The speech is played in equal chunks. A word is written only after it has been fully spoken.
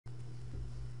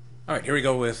All right, here we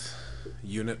go with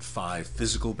Unit 5,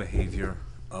 Physical Behavior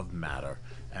of Matter.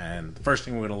 And the first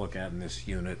thing we're going to look at in this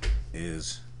unit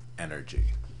is energy.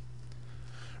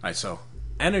 All right, so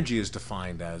energy is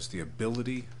defined as the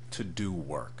ability to do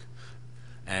work.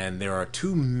 And there are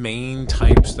two main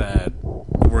types that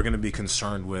we're going to be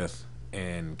concerned with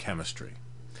in chemistry.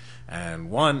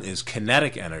 And one is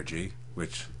kinetic energy,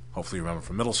 which hopefully you remember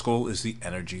from middle school is the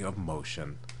energy of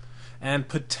motion, and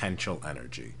potential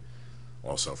energy.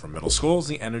 Also from middle school is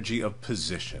the energy of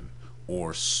position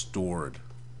or stored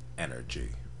energy.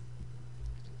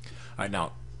 All right,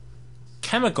 now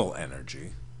chemical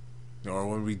energy, or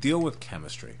when we deal with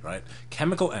chemistry, right?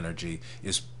 Chemical energy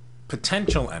is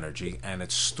potential energy and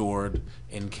it's stored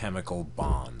in chemical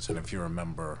bonds. And if you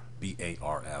remember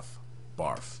BARF,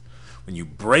 BARF, when you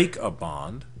break a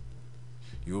bond,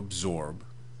 you absorb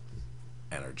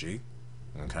energy.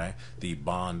 Okay, the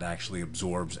bond actually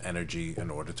absorbs energy in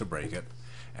order to break it,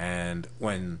 and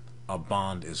when a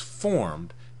bond is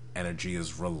formed, energy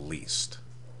is released.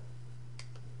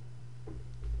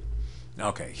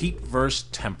 Okay, heat versus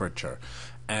temperature,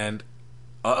 and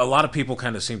a lot of people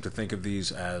kind of seem to think of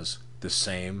these as the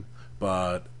same,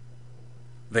 but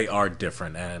they are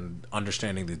different, and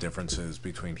understanding the differences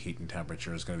between heat and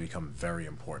temperature is going to become very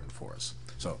important for us.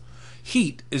 So,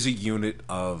 heat is a unit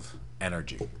of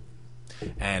energy,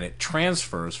 and it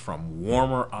transfers from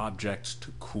warmer objects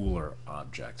to cooler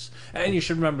objects. And you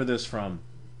should remember this from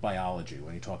biology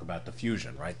when you talk about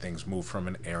diffusion, right? Things move from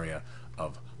an area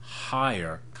of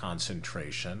higher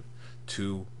concentration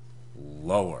to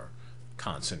lower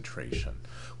concentration.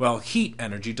 Well, heat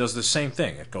energy does the same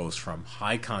thing. It goes from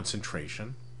high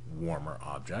concentration, warmer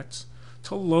objects,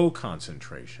 to low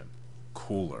concentration,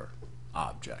 cooler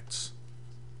objects.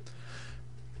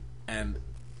 And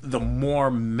the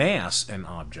more mass an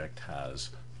object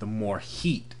has, the more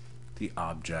heat the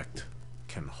object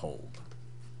can hold.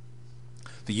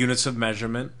 The units of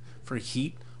measurement for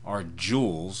heat are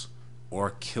joules or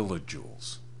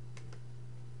kilojoules.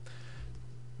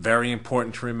 Very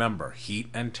important to remember, heat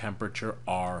and temperature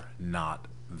are not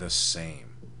the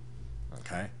same.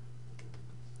 Okay?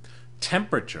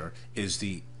 Temperature is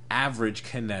the average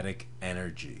kinetic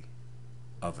energy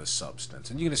of a substance.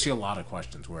 And you're going to see a lot of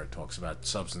questions where it talks about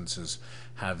substances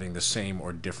having the same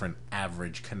or different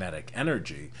average kinetic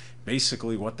energy.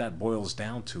 Basically, what that boils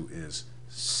down to is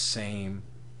same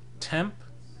temp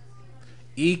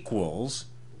equals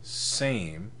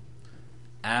same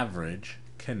average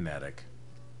kinetic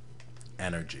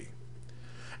energy.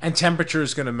 And temperature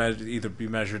is going to either be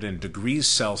measured in degrees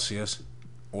Celsius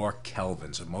or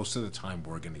kelvins. And most of the time,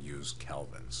 we're going to use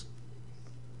kelvins.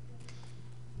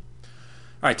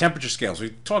 All right, temperature scales. We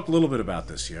talked a little bit about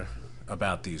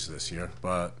these this year,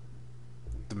 but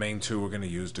the main two we're going to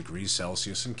use degrees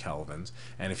Celsius and kelvins.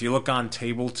 And if you look on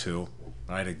table 2,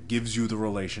 right, it gives you the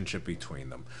relationship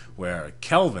between them, where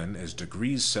Kelvin is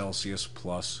degrees Celsius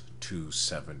plus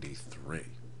 273.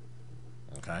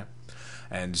 Okay?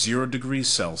 And 0 degrees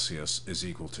Celsius is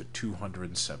equal to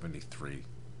 273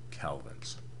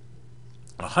 kelvins.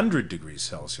 100 degrees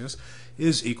Celsius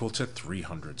is equal to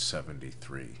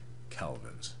 373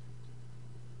 kelvins.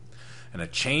 And a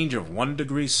change of 1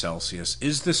 degree Celsius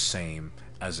is the same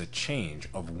as a change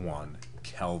of 1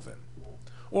 Kelvin.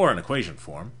 Or in equation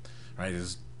form, right,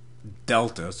 is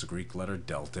delta, it's the Greek letter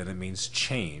delta, and it means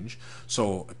change.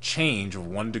 So a change of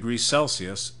 1 degree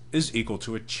Celsius is equal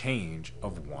to a change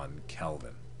of 1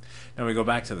 Kelvin. Now we go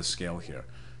back to the scale here,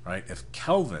 right? If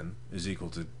Kelvin is equal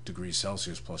to degrees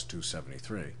Celsius plus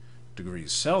 273,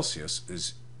 degrees Celsius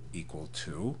is equal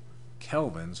to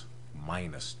kelvins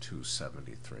minus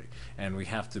 273. And we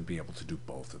have to be able to do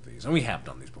both of these. And we have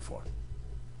done these before.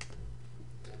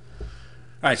 All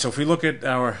right, so if we look at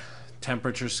our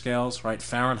temperature scales, right,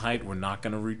 Fahrenheit we're not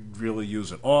going to really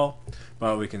use at all,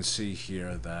 but we can see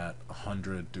here that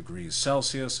 100 degrees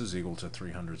Celsius is equal to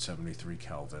 373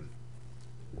 Kelvin.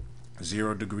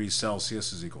 0 degrees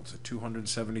Celsius is equal to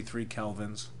 273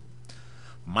 kelvins.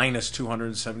 Minus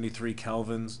 273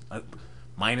 kelvins,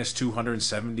 minus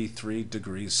 273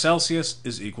 degrees Celsius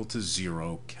is equal to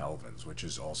 0 kelvins, which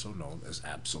is also known as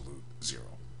absolute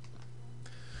zero.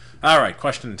 All right,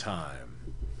 question time.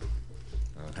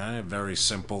 Okay, very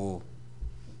simple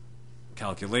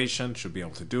calculation. Should be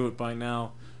able to do it by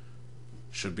now.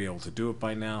 Straight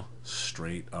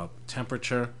up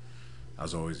temperature.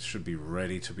 As always, should be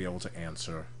ready to be able to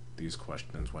answer these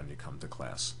questions when you come to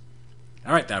class.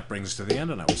 All right, that brings us to the end,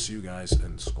 and I will see you guys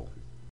in school.